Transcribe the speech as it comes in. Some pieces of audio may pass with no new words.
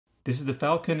This is the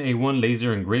Falcon A1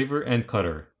 laser engraver and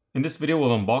cutter. In this video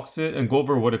we'll unbox it and go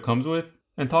over what it comes with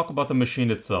and talk about the machine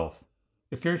itself.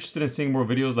 If you're interested in seeing more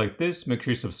videos like this, make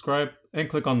sure you subscribe and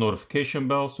click on the notification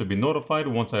bell so you'll be notified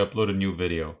once I upload a new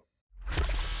video.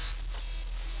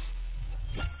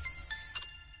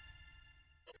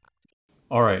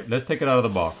 Alright, let's take it out of the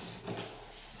box.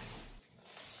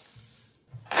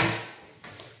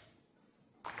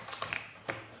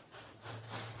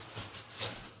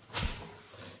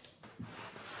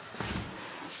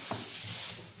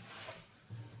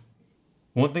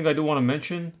 One thing I do want to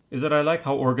mention is that I like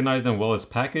how organized and well it's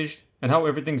packaged and how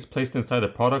everything's placed inside the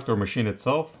product or machine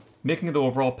itself, making the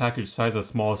overall package size as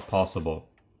small as possible.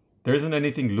 There isn't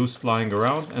anything loose flying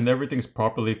around and everything's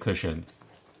properly cushioned.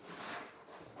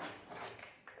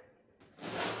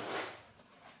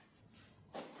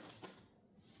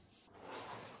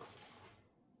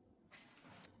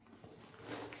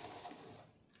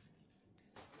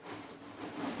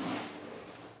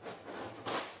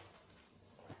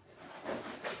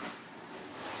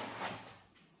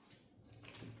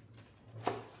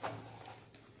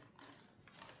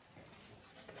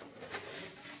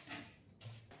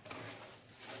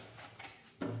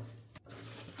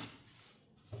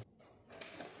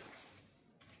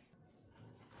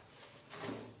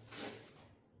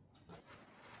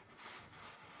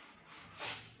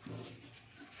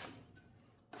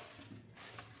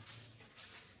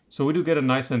 So we do get a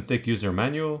nice and thick user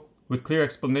manual with clear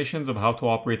explanations of how to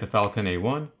operate the Falcon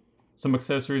A1, some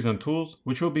accessories and tools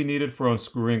which will be needed for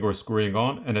unscrewing or screwing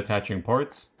on and attaching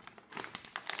parts,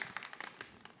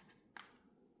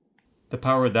 the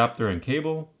power adapter and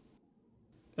cable,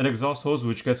 an exhaust hose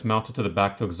which gets mounted to the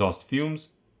back to exhaust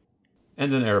fumes,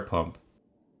 and an air pump.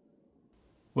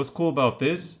 What's cool about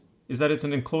this is that it's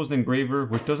an enclosed engraver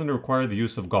which doesn't require the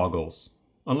use of goggles.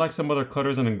 Unlike some other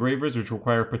cutters and engravers which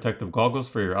require protective goggles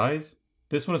for your eyes,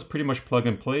 this one is pretty much plug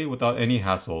and play without any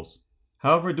hassles.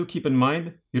 However, do keep in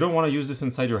mind, you don't want to use this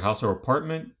inside your house or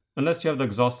apartment unless you have the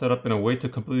exhaust set up in a way to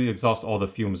completely exhaust all the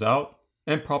fumes out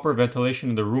and proper ventilation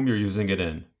in the room you're using it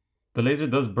in. The laser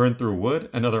does burn through wood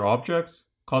and other objects,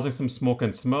 causing some smoke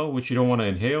and smell which you don't want to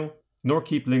inhale, nor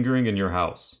keep lingering in your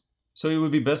house. So it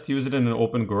would be best to use it in an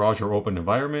open garage or open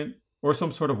environment, or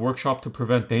some sort of workshop to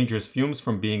prevent dangerous fumes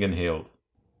from being inhaled.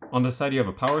 On the side you have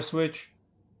a power switch,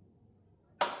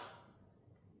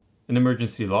 an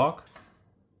emergency lock,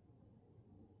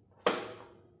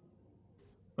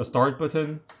 a start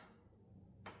button,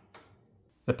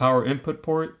 the power input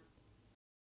port,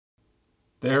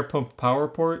 the air pump power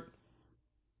port,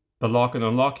 the lock and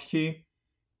unlock key,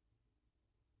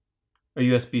 a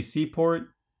USB-C port,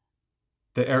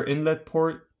 the air inlet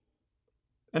port,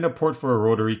 and a port for a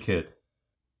rotary kit.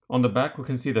 On the back we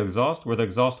can see the exhaust where the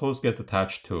exhaust hose gets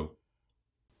attached to.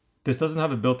 This doesn't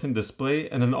have a built-in display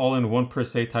and an all-in-one per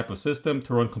se type of system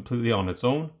to run completely on its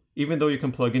own, even though you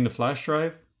can plug in the flash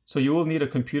drive, so you will need a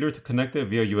computer to connect it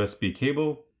via USB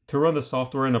cable to run the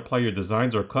software and apply your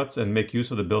designs or cuts and make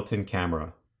use of the built-in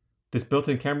camera. This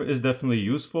built-in camera is definitely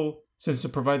useful since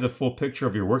it provides a full picture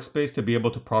of your workspace to be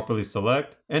able to properly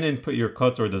select and input your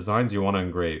cuts or designs you want to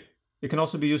engrave. It can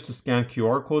also be used to scan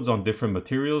QR codes on different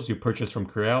materials you purchase from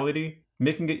Creality,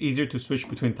 making it easier to switch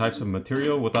between types of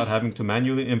material without having to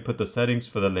manually input the settings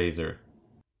for the laser.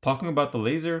 Talking about the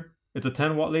laser, it's a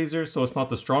 10-watt laser, so it's not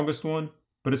the strongest one,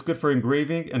 but it's good for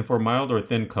engraving and for mild or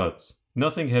thin cuts.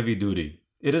 Nothing heavy duty.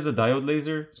 It is a diode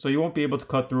laser, so you won't be able to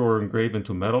cut through or engrave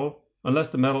into metal, unless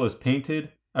the metal is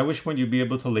painted, at which point you'd be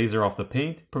able to laser off the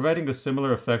paint, providing a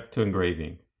similar effect to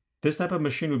engraving. This type of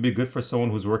machine would be good for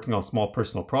someone who's working on small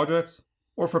personal projects,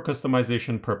 or for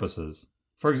customization purposes.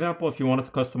 For example, if you wanted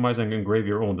to customize and engrave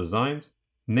your own designs,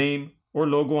 name, or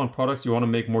logo on products you want to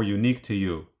make more unique to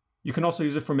you. You can also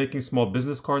use it for making small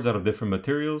business cards out of different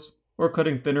materials, or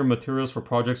cutting thinner materials for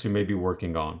projects you may be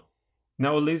working on.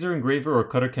 Now, a laser engraver or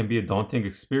cutter can be a daunting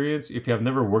experience if you have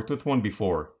never worked with one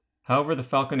before. However, the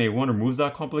Falcon A1 removes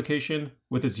that complication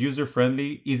with its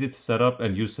user-friendly, easy to set up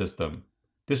and use system.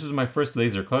 This was my first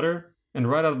laser cutter, and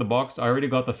right out of the box I already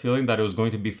got the feeling that it was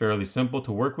going to be fairly simple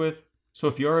to work with, so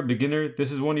if you are a beginner,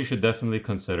 this is one you should definitely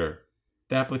consider.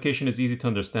 The application is easy to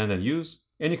understand and use,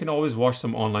 and you can always watch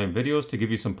some online videos to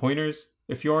give you some pointers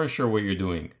if you aren't sure what you're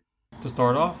doing. To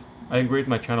start off, I engraved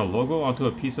my channel logo onto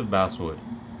a piece of basswood.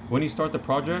 When you start the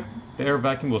project, the air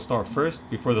vacuum will start first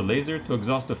before the laser to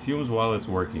exhaust the fumes while it's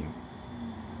working.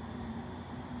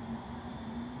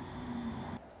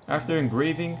 After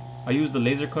engraving, I used the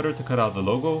laser cutter to cut out the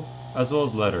logo, as well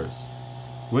as letters.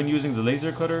 When using the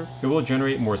laser cutter, it will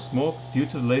generate more smoke due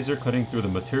to the laser cutting through the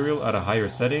material at a higher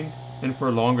setting and for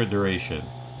a longer duration.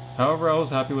 However, I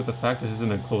was happy with the fact this is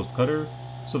an enclosed cutter,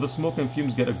 so the smoke and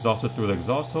fumes get exhausted through the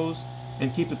exhaust hose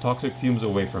and keep the toxic fumes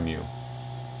away from you.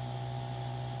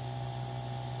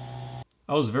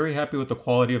 I was very happy with the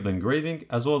quality of the engraving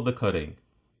as well as the cutting.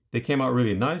 They came out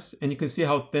really nice, and you can see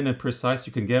how thin and precise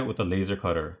you can get with a laser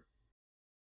cutter.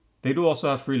 They do also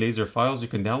have free laser files you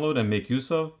can download and make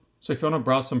use of, so if you want to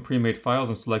browse some pre-made files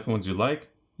and select ones you like,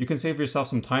 you can save yourself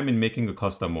some time in making a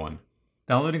custom one.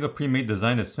 Downloading a pre-made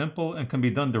design is simple and can be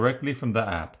done directly from the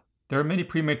app. There are many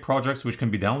pre-made projects which can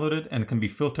be downloaded and can be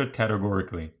filtered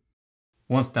categorically.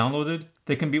 Once downloaded,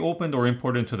 they can be opened or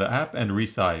imported into the app and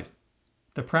resized.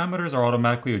 The parameters are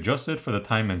automatically adjusted for the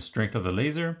time and strength of the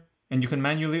laser, and you can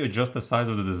manually adjust the size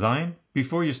of the design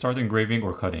before you start engraving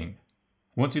or cutting.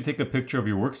 Once you take a picture of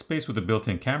your workspace with a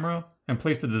built-in camera and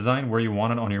place the design where you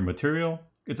want it on your material,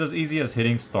 it's as easy as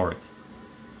hitting start.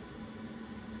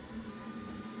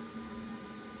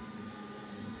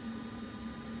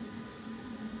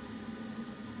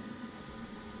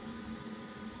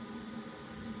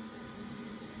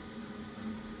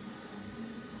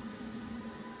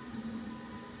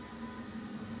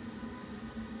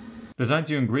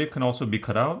 Designs you engrave can also be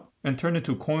cut out and turned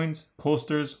into coins,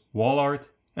 posters, wall art,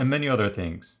 and many other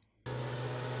things.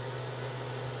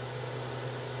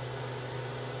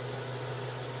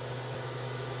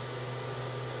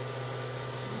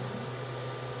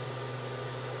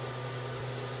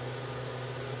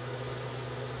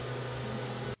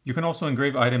 You can also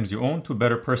engrave items you own to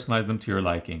better personalize them to your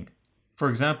liking. For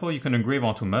example, you can engrave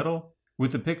onto metal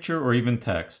with a picture or even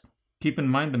text. Keep in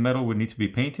mind the metal would need to be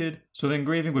painted, so the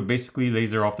engraving would basically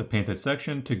laser off the painted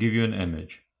section to give you an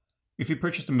image. If you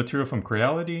purchase the material from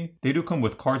Creality, they do come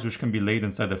with cards which can be laid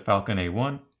inside the Falcon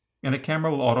A1, and the camera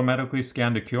will automatically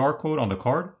scan the QR code on the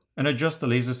card and adjust the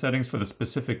laser settings for the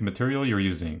specific material you're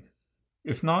using.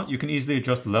 If not, you can easily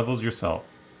adjust the levels yourself.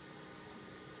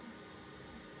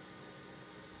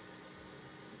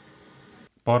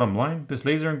 Bottom line, this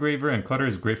laser engraver and cutter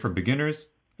is great for beginners.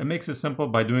 It makes it simple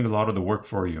by doing a lot of the work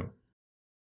for you.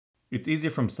 It's easy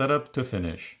from setup to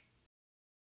finish.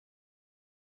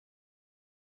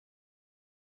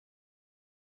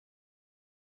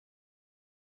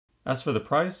 As for the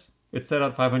price, it's set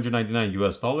at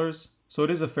 $599 so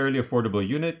it is a fairly affordable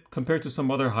unit compared to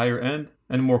some other higher end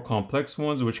and more complex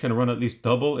ones which can run at least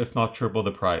double if not triple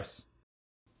the price.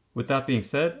 With that being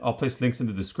said, I'll place links in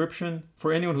the description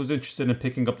for anyone who's interested in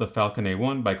picking up the Falcon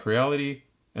A1 by Creality,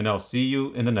 and I'll see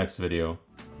you in the next video.